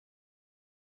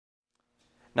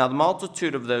Now the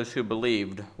multitude of those who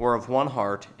believed were of one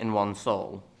heart and one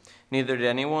soul. Neither did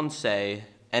anyone say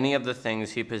any of the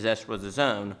things he possessed was his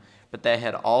own, but they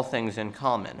had all things in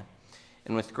common.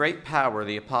 And with great power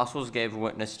the apostles gave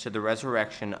witness to the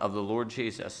resurrection of the Lord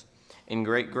Jesus, and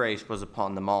great grace was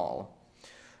upon them all.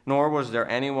 Nor was there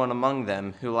anyone among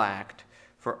them who lacked,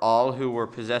 for all who were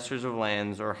possessors of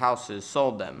lands or houses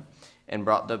sold them, and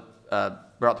brought the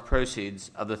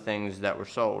proceeds of the things that were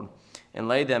sold, and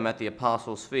laid them at the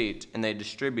apostles' feet, and they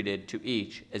distributed to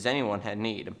each as anyone had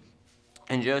need.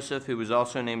 And Joseph, who was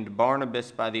also named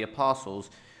Barnabas by the apostles,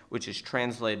 which is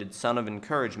translated son of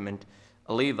encouragement,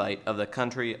 a Levite of the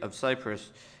country of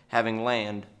Cyprus, having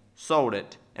land, sold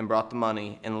it, and brought the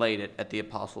money, and laid it at the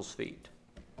apostles' feet.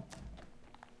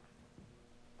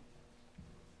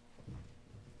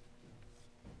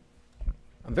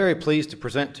 I'm very pleased to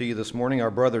present to you this morning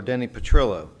our brother Denny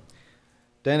Petrillo.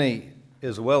 Denny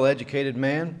is a well-educated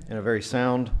man and a very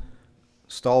sound,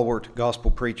 stalwart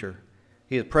gospel preacher.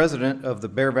 He is president of the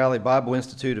Bear Valley Bible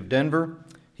Institute of Denver.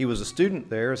 He was a student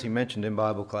there, as he mentioned in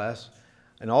Bible class,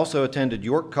 and also attended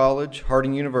York College,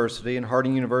 Harding University, and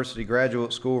Harding University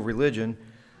Graduate School of Religion,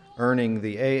 earning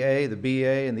the AA, the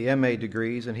BA, and the MA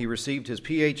degrees, and he received his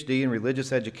PhD in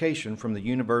religious education from the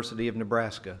University of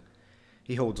Nebraska.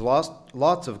 He holds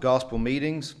lots of gospel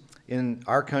meetings in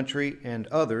our country and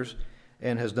others,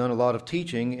 and has done a lot of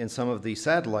teaching in some of the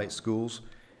satellite schools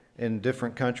in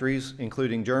different countries,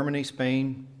 including Germany,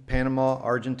 Spain, Panama,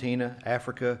 Argentina,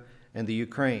 Africa, and the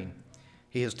Ukraine.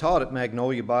 He has taught at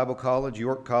Magnolia Bible College,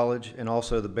 York College, and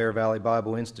also the Bear Valley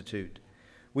Bible Institute.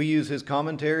 We use his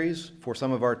commentaries for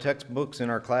some of our textbooks in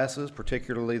our classes,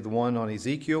 particularly the one on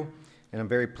Ezekiel, and I'm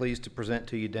very pleased to present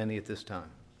to you Denny at this time.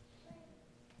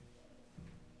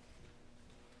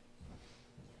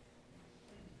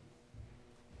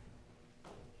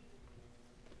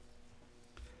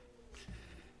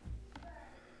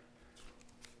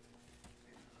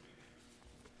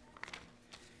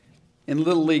 In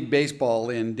Little League Baseball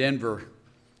in Denver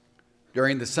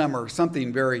during the summer,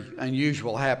 something very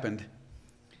unusual happened.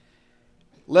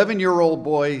 11-year-old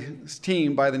boy's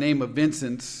team by the name of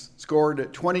Vincent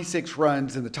scored 26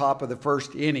 runs in the top of the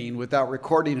first inning without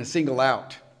recording a single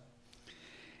out.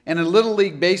 And in Little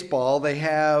League Baseball, they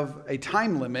have a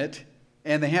time limit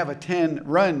and they have a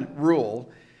 10-run rule.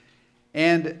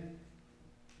 And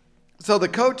so the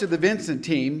coach of the Vincent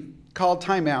team called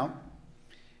timeout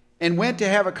and went to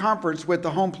have a conference with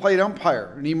the home plate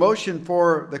umpire. And he motioned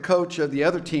for the coach of the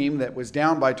other team that was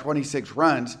down by 26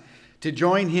 runs to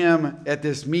join him at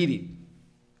this meeting.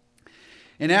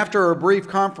 And after a brief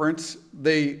conference,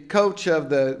 the coach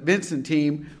of the Vincent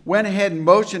team went ahead and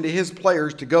motioned to his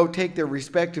players to go take their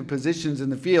respective positions in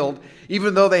the field,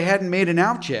 even though they hadn't made an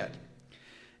out yet.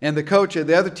 And the coach of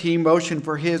the other team motioned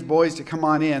for his boys to come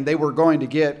on in. They were going to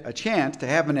get a chance to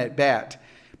have an at-bat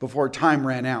before time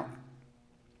ran out.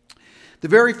 The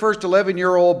very first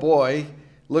 11-year-old boy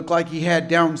looked like he had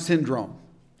Down syndrome.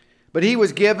 But he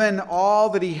was given all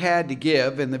that he had to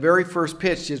give, and the very first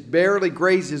pitch just barely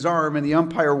grazed his arm, and the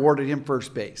umpire awarded him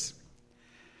first base.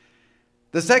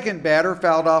 The second batter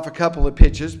fouled off a couple of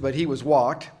pitches, but he was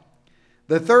walked.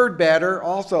 The third batter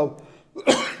also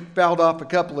fouled off a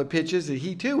couple of pitches, and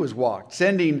he too was walked,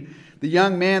 sending the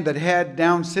young man that had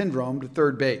Down syndrome to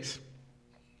third base.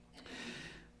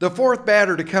 The fourth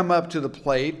batter to come up to the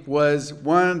plate was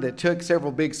one that took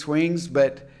several big swings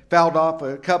but fouled off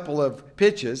a couple of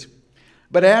pitches.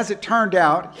 But as it turned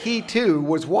out, he too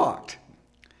was walked.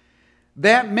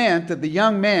 That meant that the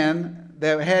young man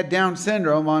that had Down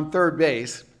syndrome on third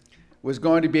base was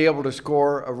going to be able to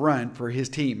score a run for his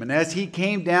team. And as he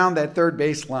came down that third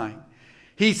base line,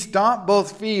 he stomped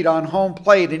both feet on home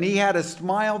plate and he had a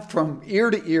smile from ear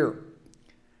to ear.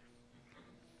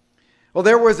 Well,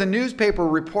 there was a newspaper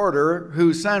reporter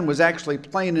whose son was actually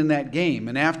playing in that game,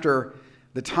 and after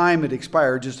the time had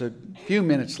expired, just a few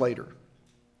minutes later,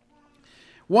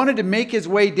 wanted to make his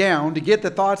way down to get the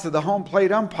thoughts of the home plate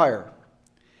umpire.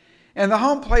 And the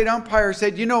home plate umpire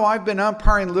said, "You know, I've been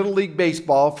umpiring Little League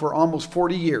Baseball for almost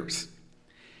 40 years.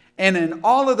 And in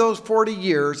all of those 40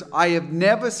 years, I have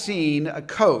never seen a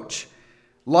coach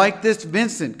like this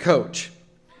Vincent coach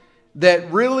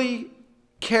that really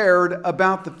cared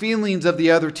about the feelings of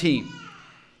the other team.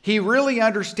 He really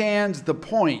understands the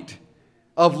point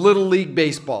of Little League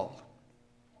Baseball."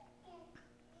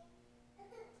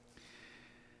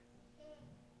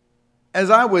 As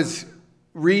I was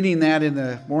reading that in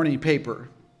the morning paper,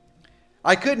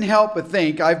 I couldn't help but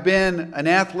think, I've been an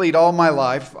athlete all my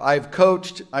life. I've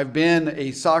coached, I've been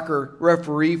a soccer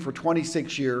referee for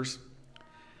 26 years.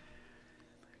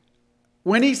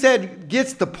 when he said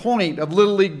gets the point of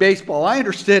Little League Baseball, I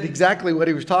understood exactly what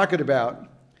he was talking about.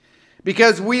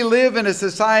 Because we live in a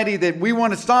society that we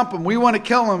want to stomp them, we want to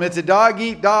kill them. It's a dog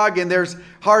eat dog, and there's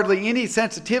hardly any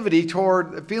sensitivity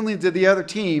toward the feelings of the other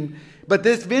team. But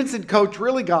this Vincent coach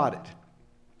really got it.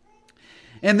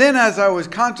 And then as I was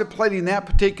contemplating that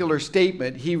particular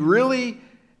statement, he really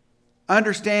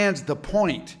understands the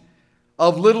point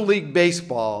of Little League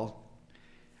Baseball.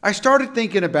 I started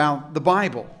thinking about the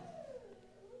Bible.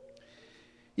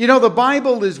 You know, the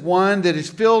Bible is one that is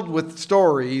filled with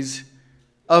stories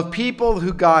of people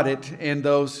who got it and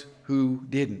those who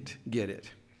didn't get it.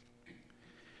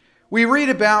 We read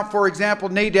about, for example,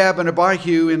 Nadab and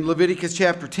Abihu in Leviticus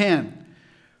chapter 10,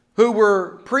 who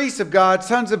were priests of God,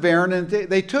 sons of Aaron, and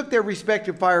they took their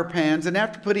respective fire pans, and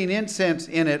after putting incense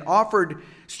in it, offered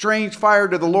strange fire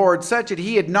to the Lord, such that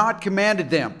he had not commanded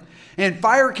them. And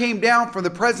fire came down from the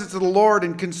presence of the Lord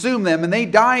and consumed them, and they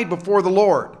died before the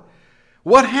Lord.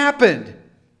 What happened?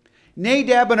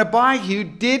 Nadab and Abihu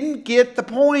didn't get the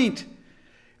point.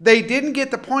 They didn't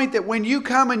get the point that when you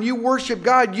come and you worship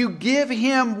God, you give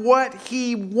him what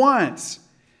he wants.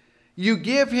 You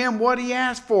give him what he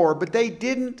asked for, but they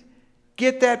didn't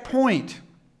get that point.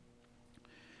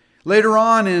 Later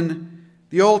on in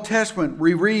the Old Testament,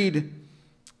 we read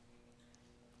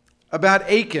about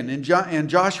Achan in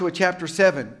Joshua chapter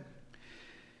 7.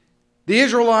 The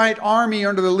Israelite army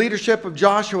under the leadership of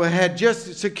Joshua had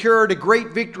just secured a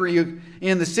great victory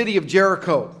in the city of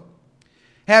Jericho.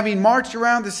 Having marched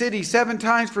around the city 7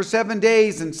 times for 7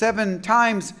 days and 7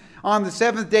 times on the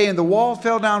 7th day, and the wall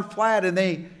fell down flat, and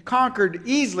they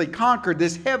easily conquered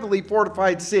this heavily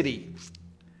fortified city.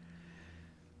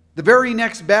 The very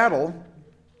next battle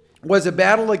was a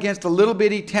battle against a little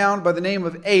bitty town by the name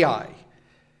of Ai.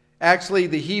 Actually,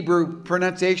 the Hebrew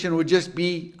pronunciation would just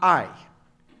be Ai.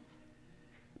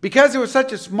 Because it was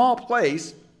such a small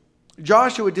place,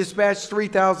 Joshua dispatched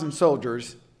 3,000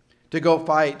 soldiers to go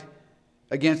fight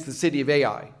against the city of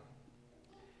Ai.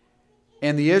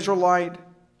 And the Israelite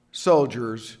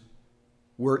soldiers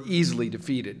were easily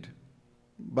defeated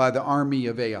by the army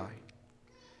of Ai.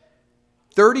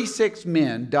 36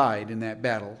 men died in that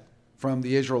battle from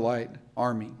the Israelite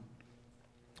army.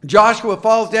 Joshua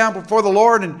falls down before the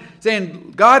Lord and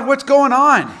saying, God, what's going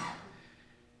on?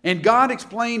 And God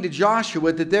explained to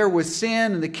Joshua that there was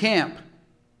sin in the camp.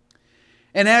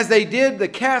 And as they did the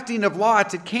casting of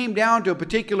lots, it came down to a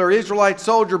particular Israelite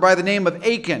soldier by the name of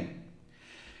Achan.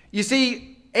 You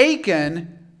see,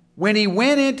 Achan, when he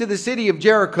went into the city of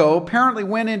Jericho, apparently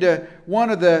went into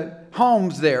one of the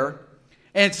homes there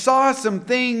and saw some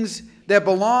things that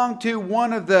belonged to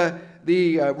one of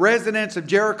the residents of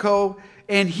Jericho,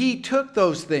 and he took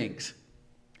those things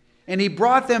and he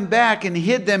brought them back and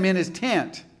hid them in his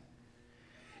tent.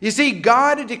 You see,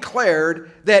 God had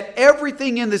declared that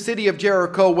everything in the city of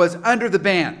Jericho was under the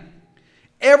ban.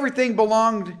 Everything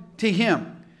belonged to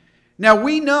him. Now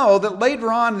we know that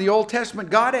later on in the Old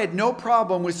Testament, God had no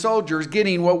problem with soldiers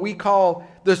getting what we call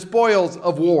the spoils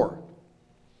of war,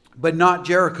 but not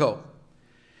Jericho.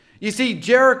 You see,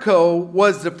 Jericho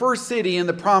was the first city in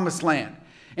the Promised Land.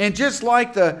 And just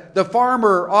like the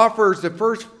farmer offers the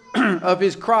first of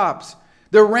his crops,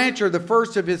 the rancher the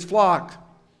first of his flock,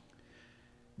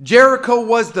 Jericho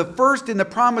was the first in the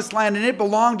Promised Land, and it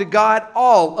belonged to God.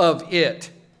 All of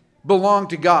it belonged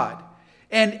to God.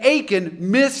 And Achan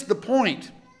missed the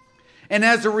point. And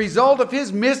as a result of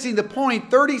his missing the point,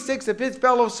 36 of his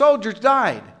fellow soldiers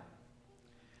died.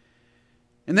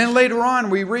 And then later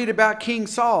on, we read about King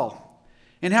Saul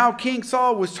and how King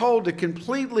Saul was told to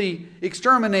completely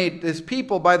exterminate this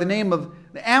people by the name of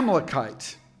the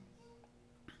Amalekites.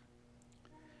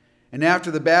 And after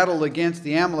the battle against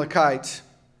the Amalekites,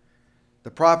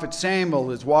 the prophet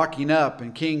Samuel is walking up,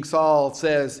 and King Saul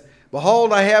says,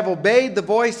 Behold, I have obeyed the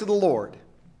voice of the Lord.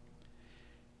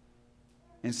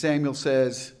 And Samuel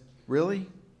says, Really?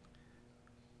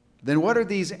 Then what are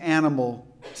these animal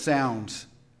sounds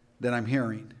that I'm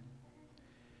hearing?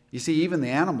 You see, even the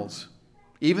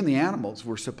animals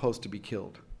were supposed to be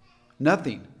killed.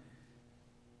 Nothing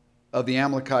of the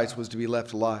Amalekites was to be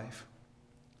left alive.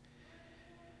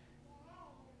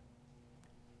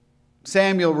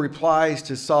 Samuel replies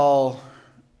to Saul,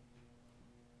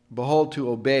 Behold,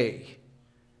 to obey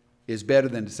is better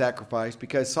than to sacrifice,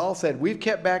 because Saul said, We've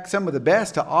kept back some of the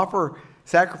best to offer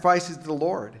sacrifices to the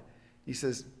Lord. He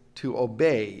says, to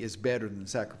obey is better than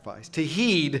sacrifice, to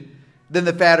heed than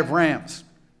the fat of rams.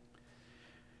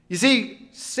 You see,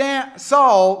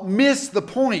 Saul missed the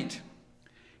point.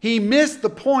 He missed the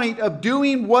point of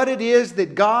doing what it is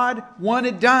that God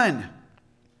wanted done.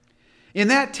 In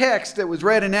that text that was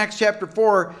read in Acts chapter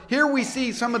 4, here we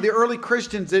see some of the early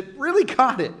Christians that really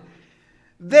got it.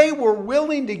 They were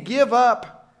willing to give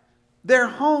up their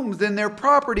homes and their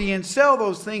property and sell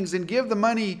those things and give the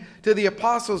money to the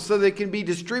apostles so they can be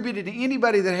distributed to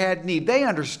anybody that had need. They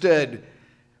understood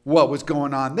what was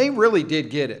going on. They really did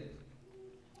get it.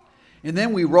 And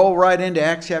then we roll right into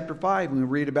Acts chapter 5 and we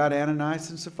read about Ananias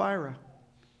and Sapphira,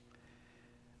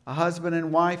 a husband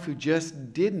and wife who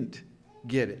just didn't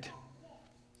get it.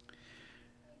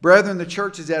 Brethren, the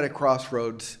church is at a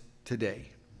crossroads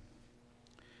today.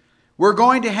 We're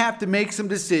going to have to make some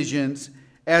decisions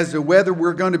as to whether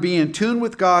we're going to be in tune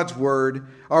with God's word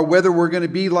or whether we're going to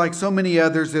be like so many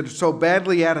others that are so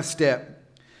badly out of step.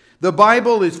 The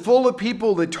Bible is full of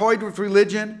people that toyed with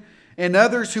religion and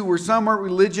others who were somewhat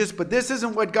religious, but this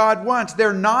isn't what God wants.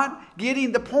 They're not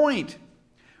getting the point.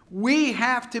 We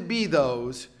have to be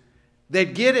those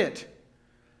that get it.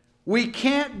 We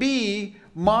can't be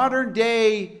modern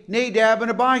day Nadab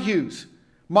and Abihu's,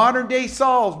 modern day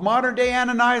Saul's, modern day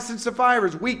Ananias and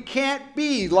Sapphira's. We can't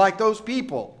be like those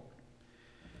people.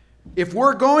 If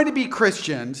we're going to be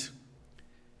Christians,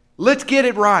 let's get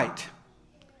it right.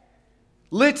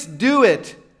 Let's do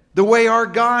it the way our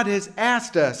God has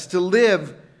asked us to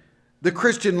live the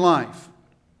Christian life.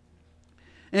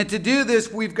 And to do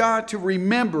this, we've got to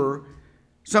remember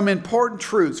some important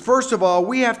truths. First of all,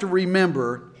 we have to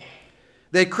remember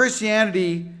that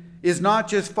Christianity is not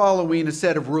just following a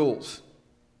set of rules.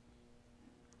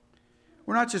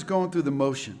 We're not just going through the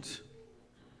motions.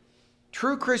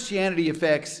 True Christianity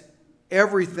affects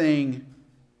everything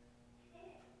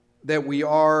that we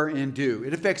are and do.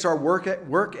 It affects our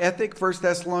work ethic, 1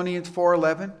 Thessalonians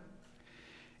 4:11.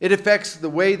 It affects the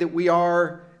way that we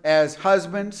are as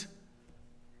husbands,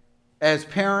 as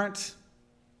parents,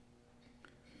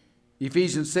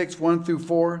 Ephesians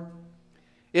 6:1-4.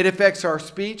 It affects our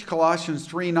speech, Colossians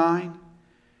 3:9.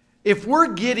 If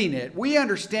we're getting it, we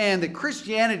understand that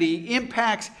Christianity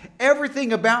impacts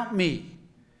everything about me,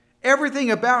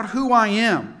 everything about who I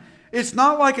am. It's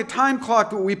not like a time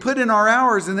clock that we put in our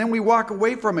hours and then we walk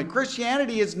away from it.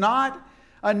 Christianity is not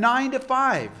a 9 to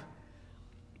 5.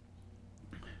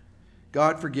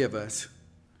 God forgive us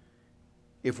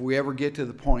if we ever get to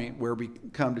the point where we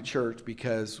come to church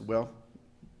because, well,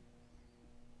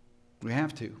 we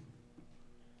have to.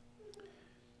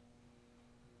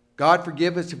 God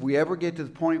forgive us if we ever get to the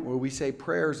point where we say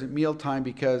prayers at mealtime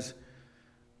because,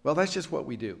 well, that's just what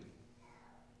we do.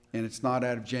 And it's not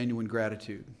out of genuine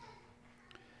gratitude.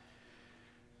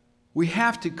 We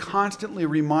have to constantly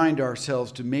remind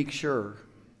ourselves to make sure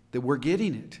that we're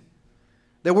getting it,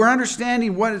 that we're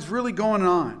understanding what is really going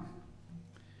on.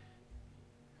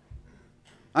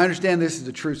 I understand this is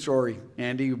a true story,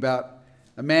 Andy, about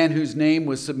a man whose name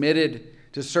was submitted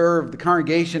to serve the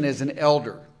congregation as an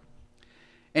elder.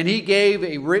 And he gave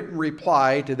a written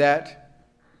reply to that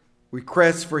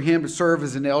request for him to serve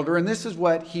as an elder. And this is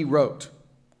what he wrote.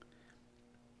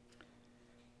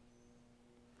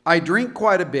 I drink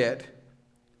quite a bit,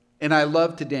 and I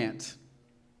love to dance.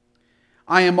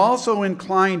 I am also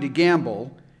inclined to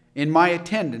gamble, and my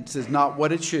attendance is not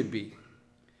what it should be.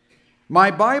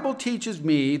 My Bible teaches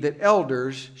me that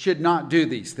elders should not do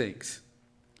these things.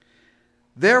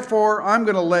 Therefore, I'm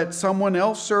going to let someone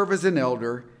else serve as an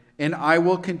elder, and I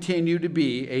will continue to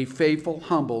be a faithful,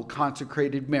 humble,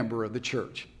 consecrated member of the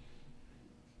church.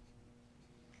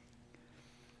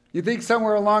 You think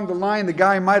somewhere along the line the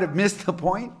guy might have missed the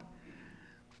point?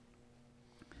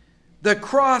 The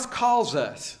cross calls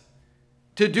us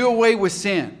to do away with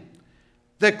sin.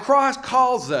 The cross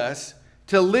calls us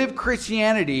to live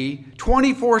Christianity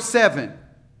 24/7.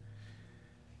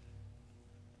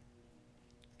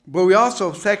 But we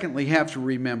also, secondly, have to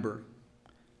remember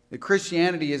that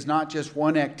Christianity is not just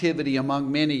one activity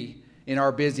among many in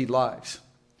our busy lives.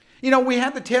 You know, we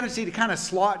have the tendency to kind of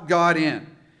slot God in.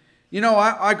 You know,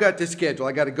 I've got this schedule.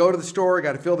 I got to go to the store. I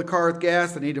got to fill the car with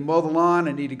gas. I need to mow the lawn.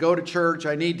 I need to go to church.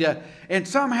 And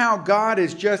somehow God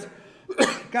is just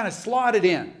kind of slotted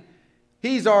in.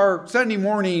 He's our Sunday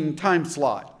morning time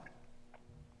slot.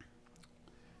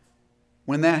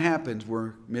 When that happens,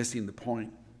 we're missing the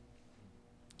point.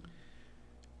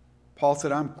 Paul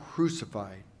said, I'm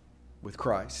crucified with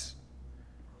Christ.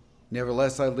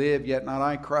 Nevertheless I live, yet not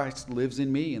I, Christ lives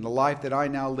in me. And the life that I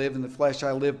now live in the flesh,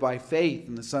 I live by faith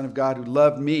in the Son of God who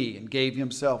loved me and gave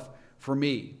himself for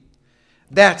me.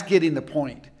 That's getting the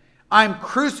point. I'm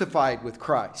crucified with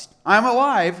Christ. I'm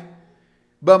alive,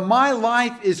 but my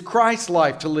life is Christ's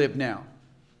life to live now.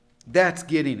 That's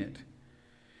getting it.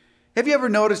 Have you ever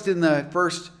noticed in the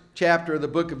first chapter of the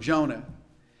book of Jonah,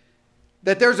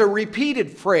 that there's a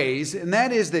repeated phrase, and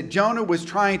that is that Jonah was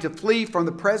trying to flee from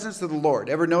the presence of the Lord.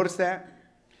 Ever notice that?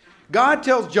 God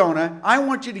tells Jonah, I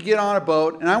want you to get on a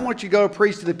boat and I want you to go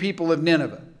preach to the people of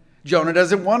Nineveh. Jonah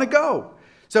doesn't want to go.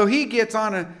 So he gets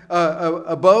on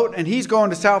a boat and he's going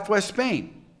to southwest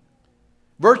Spain.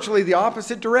 Virtually the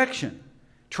opposite direction,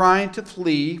 trying to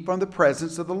flee from the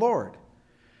presence of the Lord.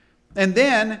 And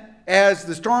then, as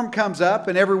the storm comes up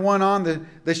and everyone on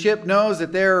the ship knows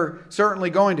that they're certainly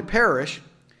going to perish,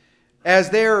 as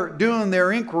they're doing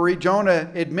their inquiry,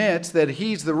 Jonah admits that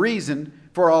he's the reason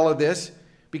for all of this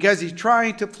because he's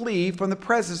trying to flee from the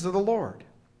presence of the Lord.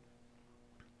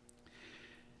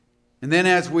 And then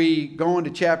as we go into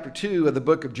chapter 2 of the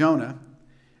book of Jonah,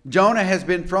 Jonah has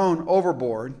been thrown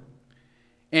overboard,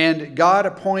 and God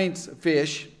appoints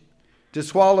fish to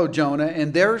swallow Jonah,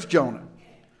 and there's Jonah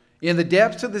in the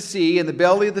depths of the sea, in the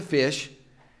belly of the fish,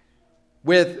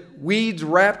 with weeds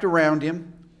wrapped around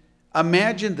him.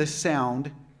 Imagine the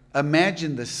sound,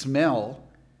 imagine the smell,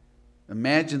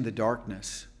 imagine the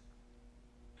darkness.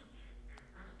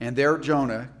 And there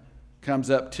Jonah comes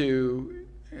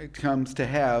to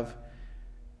have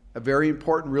a very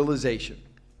important realization.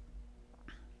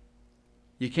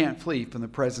 You can't flee from the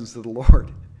presence of the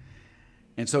Lord.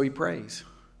 And so he prays.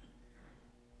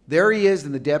 There he is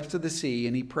in the depths of the sea,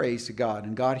 and he prays to God,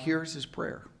 and God hears his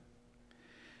prayer.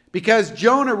 Because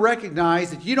Jonah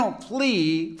recognized that you don't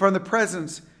flee from the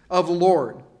presence of the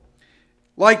Lord.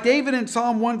 Like David in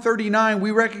Psalm 139,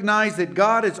 we recognize that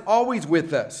God is always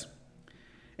with us.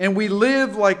 And we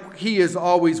live like he is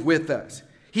always with us.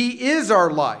 He is our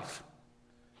life,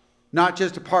 not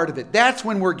just a part of it. That's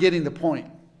when we're getting the point.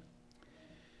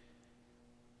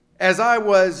 As I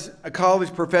was a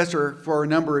college professor for a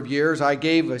number of years, I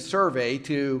gave a survey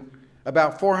to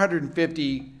about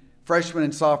 450 freshman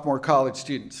and sophomore college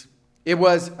students. It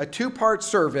was a two-part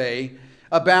survey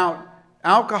about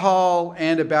alcohol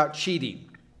and about cheating.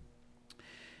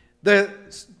 The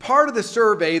part of the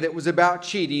survey that was about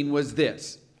cheating was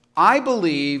this: I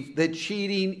believe that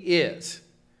cheating is,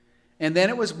 and then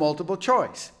it was multiple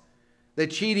choice,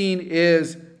 that cheating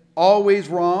is always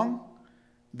wrong,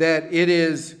 that it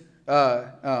is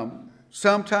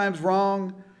sometimes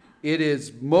wrong, it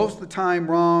is most of the time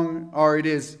wrong, or it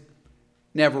is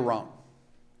never wrong.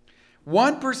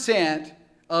 1%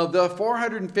 of the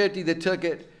 450 that took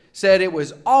it said it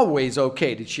was always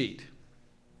okay to cheat.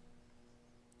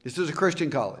 This is a Christian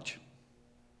college.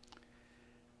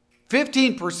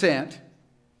 15%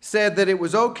 said that it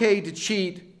was okay to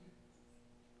cheat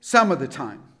some of the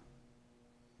time.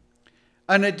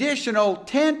 An additional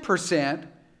 10%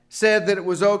 said that it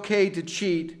was okay to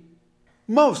cheat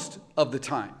most of the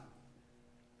time.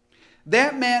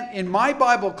 That meant in my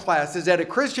Bible classes at a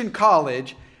Christian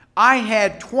college, I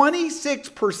had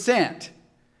 26%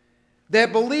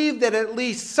 that believed that at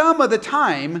least some of the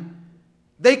time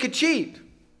they could cheat.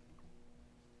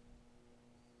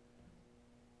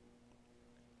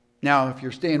 Now, if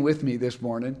you're staying with me this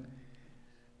morning,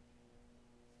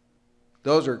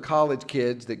 those are college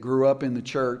kids that grew up in the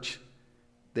church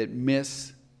that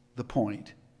miss the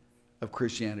point of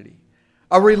Christianity.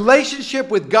 A relationship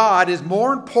with God is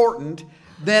more important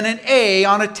than an A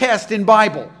on a test in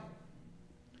Bible.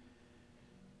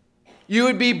 You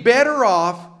would be better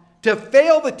off to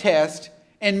fail the test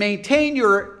and maintain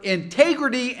your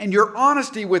integrity and your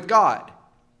honesty with God.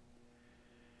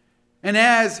 And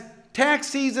as tax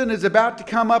season is about to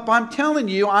come up, I'm telling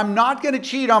you, I'm not going to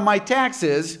cheat on my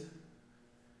taxes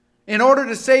in order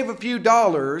to save a few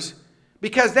dollars,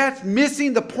 because that's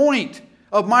missing the point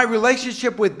of my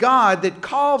relationship with God that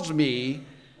calls me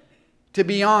to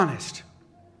be honest.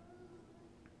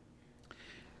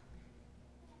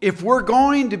 If we're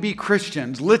going to be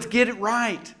Christians, let's get it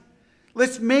right.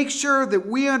 Let's make sure that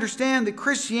we understand that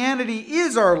Christianity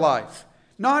is our life,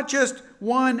 not just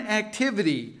one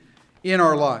activity in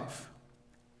our life.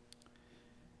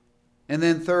 And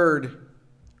then third,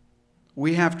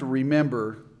 we have to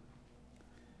remember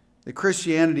that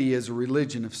Christianity is a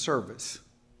religion of service,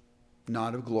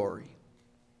 not of glory.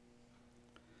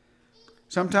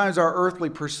 Sometimes our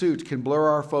earthly pursuits can blur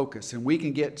our focus, and we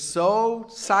can get so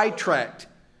sidetracked,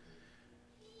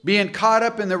 being caught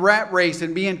up in the rat race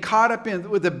and being caught up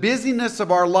with the busyness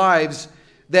of our lives,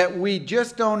 that we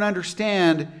just don't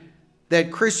understand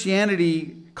that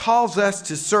Christianity calls us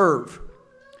to serve.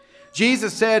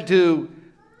 Jesus said to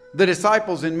the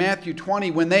disciples in Matthew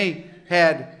 20, when they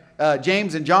had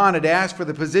James and John had asked for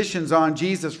the positions on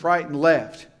Jesus' right and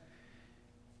left,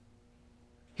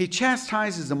 he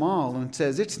chastises them all and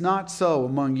says, it's not so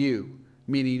among you,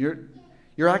 meaning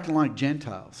you're acting like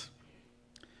Gentiles.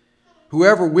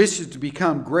 Whoever wishes to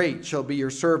become great shall be your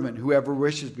servant. Whoever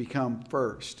wishes to become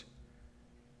first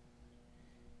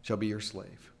shall be your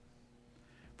slave.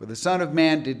 For the Son of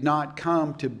Man did not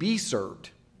come to be served,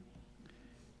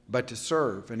 but to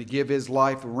serve and to give his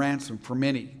life a ransom for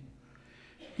many.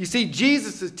 You see,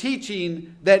 Jesus is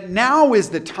teaching that now is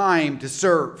the time to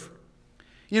serve.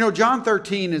 You know, John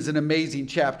 13 is an amazing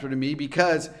chapter to me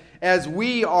because as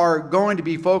we are going to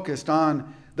be focused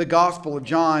on the Gospel of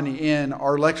John in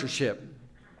our lectureship,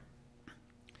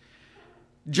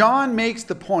 John makes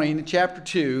the point in chapter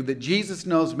 2 that Jesus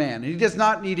knows man. And he does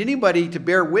not need anybody to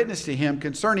bear witness to him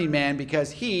concerning man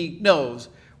because he knows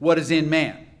what is in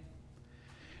man.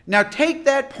 Now take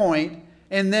that point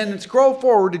and then scroll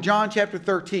forward to John chapter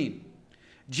 13.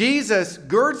 Jesus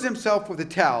girds himself with a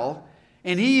towel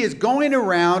and he is going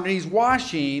around and he's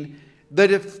washing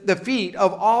the feet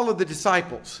of all of the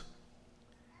disciples.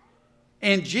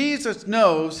 And Jesus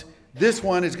knows this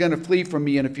one is going to flee from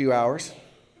me in a few hours.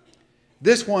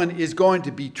 This one is going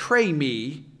to betray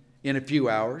me in a few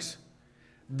hours.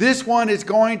 This one is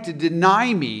going to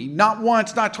deny me, not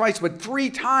once, not twice, but 3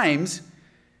 times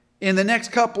in the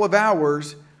next couple of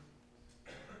hours.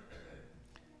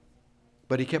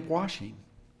 But he kept washing.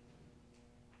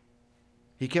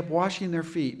 He kept washing their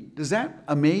feet. Does that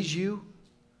amaze you?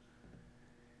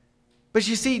 But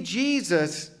you see,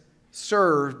 Jesus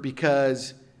served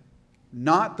because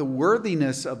not the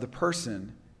worthiness of the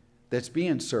person that's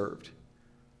being served,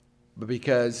 but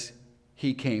because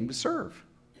he came to serve.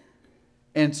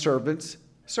 And servants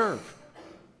serve.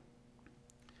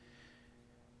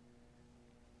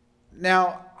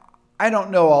 Now, I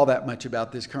don't know all that much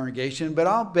about this congregation, but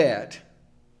I'll bet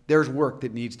there's work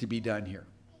that needs to be done here.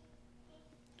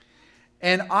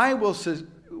 And I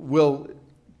will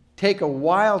take a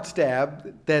wild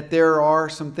stab that there are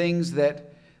some things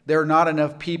that there are not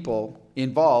enough people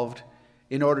involved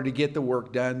in order to get the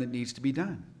work done that needs to be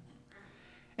done.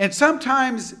 And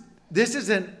sometimes this is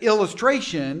an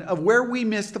illustration of where we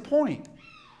miss the point.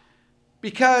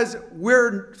 Because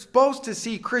we're supposed to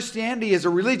see Christianity as a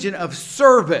religion of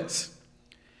service.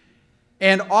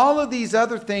 And all of these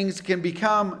other things can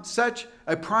become such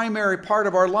a primary part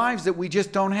of our lives that we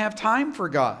just don't have time for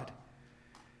God.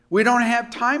 We don't have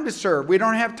time to serve. We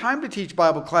don't have time to teach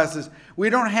Bible classes. We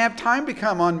don't have time to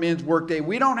come on men's workday.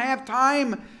 We don't have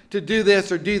time to do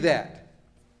this or do that.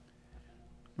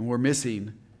 And we're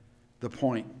missing the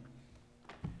point.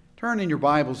 Turn in your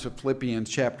Bibles to Philippians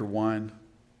chapter 1.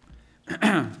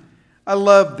 I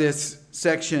love this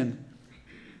section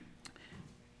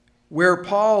where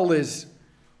Paul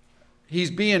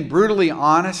he's being brutally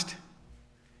honest.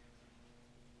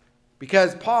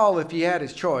 Because Paul, if he had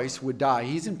his choice, would die.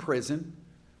 He's in prison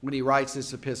when he writes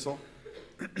this epistle.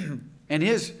 And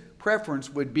his preference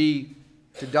would be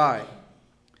to die.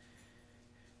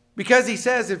 Because he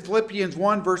says in Philippians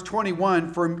 1 verse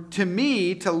 21, "For to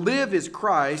me to live is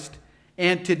Christ,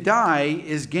 and to die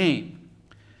is gain.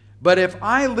 But if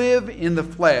I live in the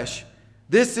flesh,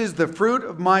 this is the fruit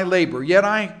of my labor.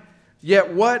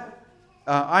 Yet what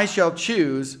I shall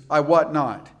choose, I wot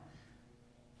not.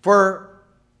 For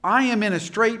I am in a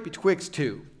strait betwixt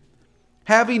two,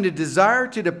 having a desire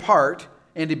to depart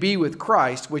and to be with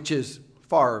Christ, which is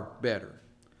far better.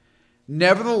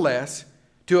 Nevertheless,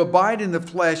 to abide in the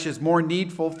flesh is more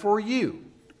needful for you.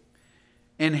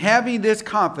 And having this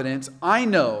confidence, I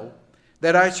know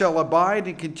that I shall abide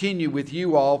and continue with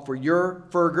you all for your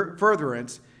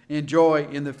furtherance and joy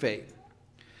in the faith."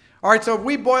 All right, so if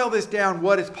we boil this down,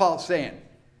 what is Paul saying?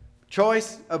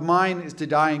 Choice of mine is to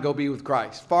die and go be with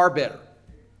Christ. Far better.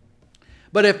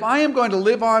 But if I am going to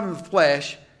live on in the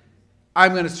flesh,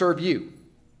 I'm going to serve you.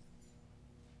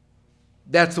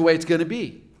 That's the way it's going to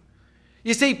be.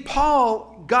 You see,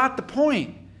 Paul got the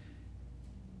point.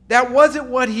 That wasn't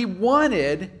what he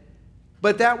wanted,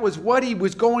 but that was what he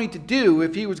was going to do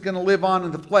if he was going to live on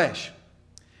in the flesh.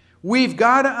 We've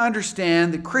got to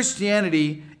understand that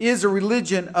Christianity is a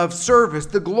religion of service.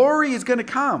 The glory is going to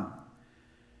come,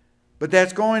 but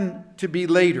that's going to be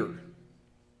later.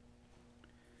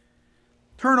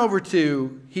 Turn over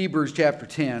to Hebrews chapter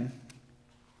 10.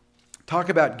 Talk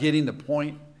about getting the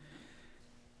point.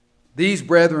 These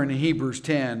brethren in Hebrews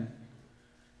 10,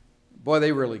 boy,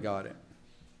 they really got it.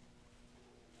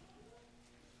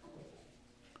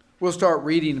 We'll start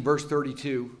reading in verse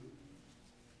 32.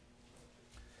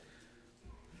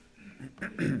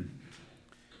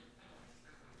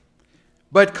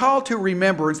 "But call to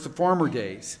remembrance the former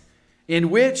days,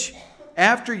 in which,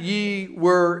 after ye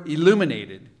were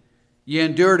illuminated, ye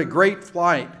endured a great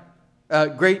fight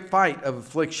of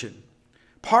affliction,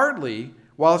 partly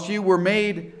whilst you were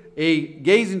made a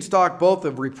gazing stock both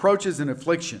of reproaches and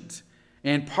afflictions,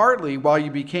 and partly while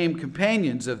you became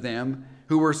companions of them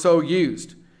who were so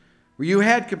used. For you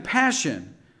had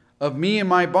compassion of me and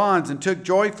my bonds, and took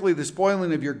joyfully the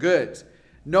spoiling of your goods,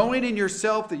 knowing in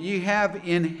yourself that ye have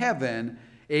in heaven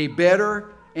a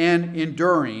better and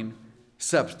enduring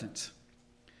substance.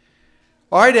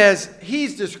 All right, as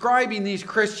he's describing these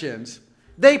Christians,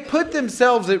 they put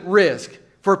themselves at risk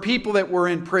for people that were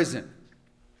in prison,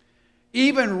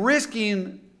 even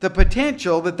risking the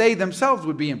potential that they themselves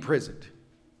would be imprisoned.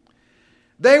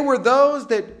 They were those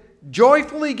that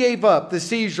joyfully gave up the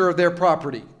seizure of their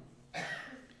property.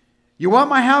 You want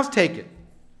my house? Take it.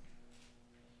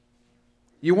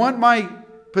 You want my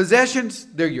possessions?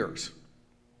 They're yours.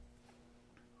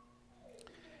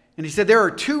 And he said there are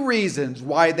two reasons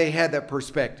why they had that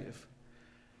perspective.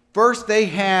 First, they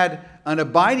had an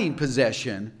abiding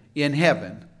possession in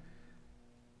heaven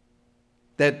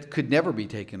that could never be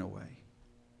taken away.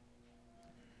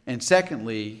 And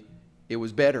secondly, it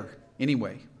was better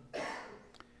anyway.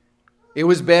 It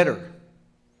was better.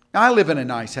 Now, I live in a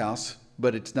nice house,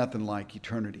 but it's nothing like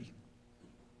eternity.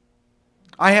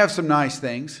 I have some nice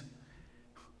things,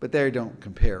 but they don't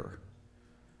compare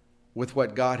with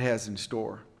what God has in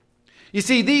store. You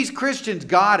see, these Christians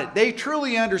got it. They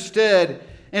truly understood,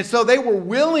 and so they were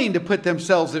willing to put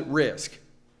themselves at risk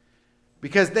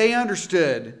because they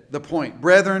understood the point.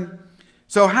 Brethren,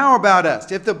 so how about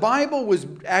us? If the Bible was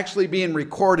actually being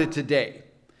recorded today,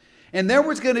 and there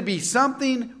was going to be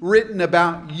something written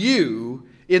about you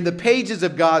in the pages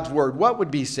of God's Word, what would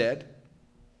be said?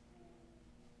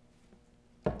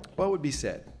 What would be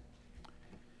said?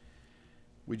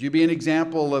 Would you be an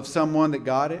example of someone that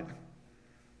got it?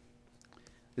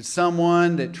 It's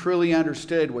someone that truly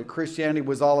understood what Christianity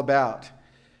was all about.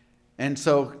 And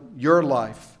so your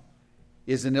life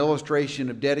is an illustration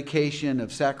of dedication,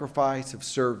 of sacrifice, of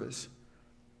service.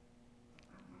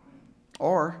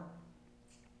 Or,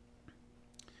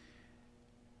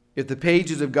 if the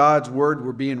pages of God's Word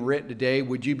were being written today,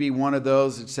 would you be one of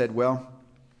those that said, well,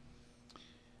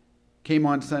 came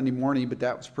on Sunday morning, but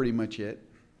that was pretty much it?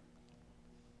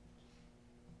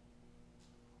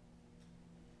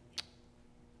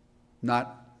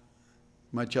 Not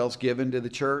much else given to the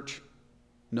church.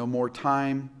 No more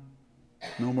time.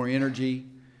 No more energy.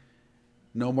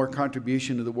 No more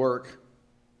contribution to the work.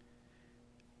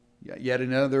 Yet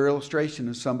another illustration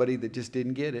of somebody that just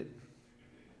didn't get it.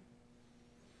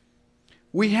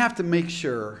 We have to make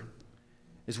sure,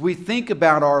 as we think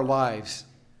about our lives,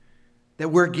 that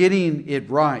we're getting it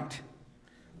right.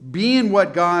 Being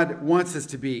what God wants us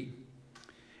to be.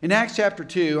 In Acts chapter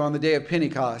 2, on the day of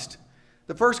Pentecost,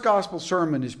 the first gospel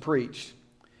sermon is preached.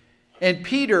 And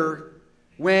Peter,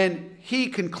 when he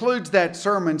concludes that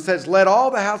sermon, says, let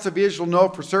all the house of Israel know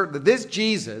for certain that this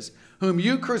Jesus, whom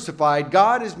you crucified,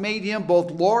 God has made him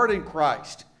both Lord and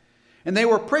Christ. And they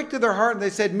were pricked to their heart, and they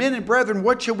said, men and brethren,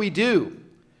 what shall we do?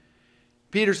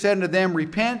 Peter said unto them,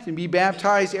 repent and be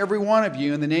baptized, every one of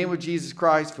you, in the name of Jesus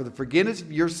Christ, for the forgiveness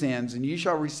of your sins, and you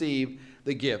shall receive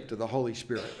the gift of the Holy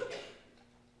Spirit.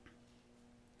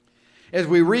 As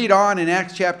we read on in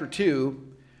Acts chapter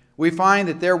 2, we find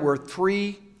that there were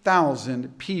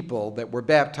 3,000 people that were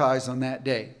baptized on that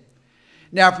day.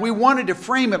 Now, if we wanted to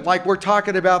frame it like we're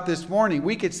talking about this morning,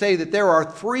 we could say that there are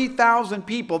 3,000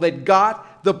 people that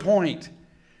got the point.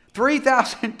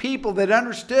 3,000 people that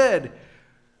understood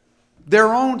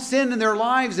their own sin in their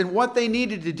lives and what they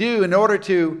needed to do in order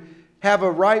to have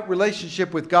a right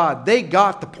relationship with God. They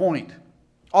got the point.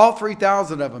 All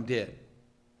 3,000 of them did.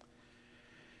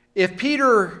 If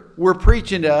Peter were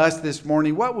preaching to us this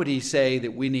morning, what would he say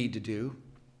that we need to do?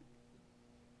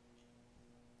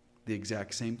 The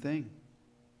exact same thing.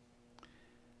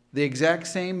 The exact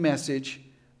same message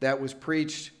that was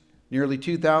preached nearly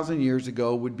 2,000 years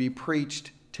ago would be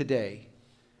preached today.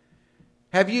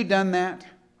 Have you done that?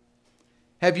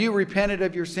 Have you repented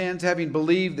of your sins, having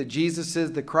believed that Jesus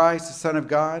is the Christ, the Son of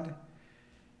God?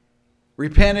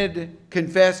 Repented,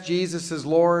 confessed Jesus as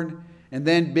Lord, and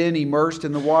then been immersed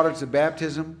in the waters of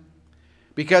baptism?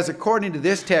 Because according to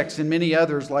this text and many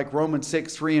others like Romans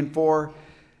 6, 3 and 4,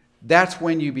 that's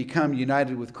when you become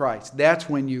united with Christ. That's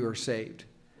when you are saved.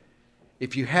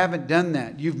 If you haven't done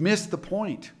that, you've missed the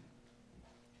point.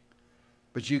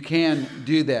 But you can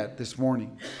do that this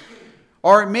morning.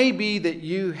 Or it may be that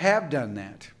you have done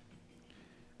that,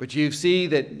 but you see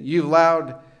that you've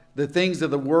allowed the things of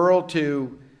the world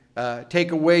to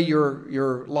take away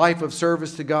your life of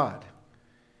service to God.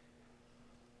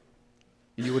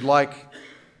 And you would like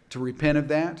to repent of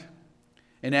that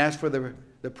and ask for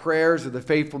the prayers of the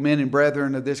faithful men and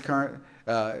brethren of this men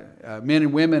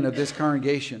and women of this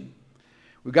congregation.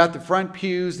 We've got the front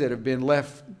pews that have been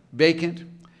left vacant.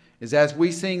 is as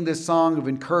we sing this song of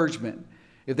encouragement,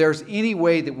 if there's any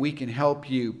way that we can help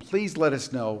you, please let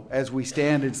us know as we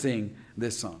stand and sing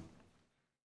this song.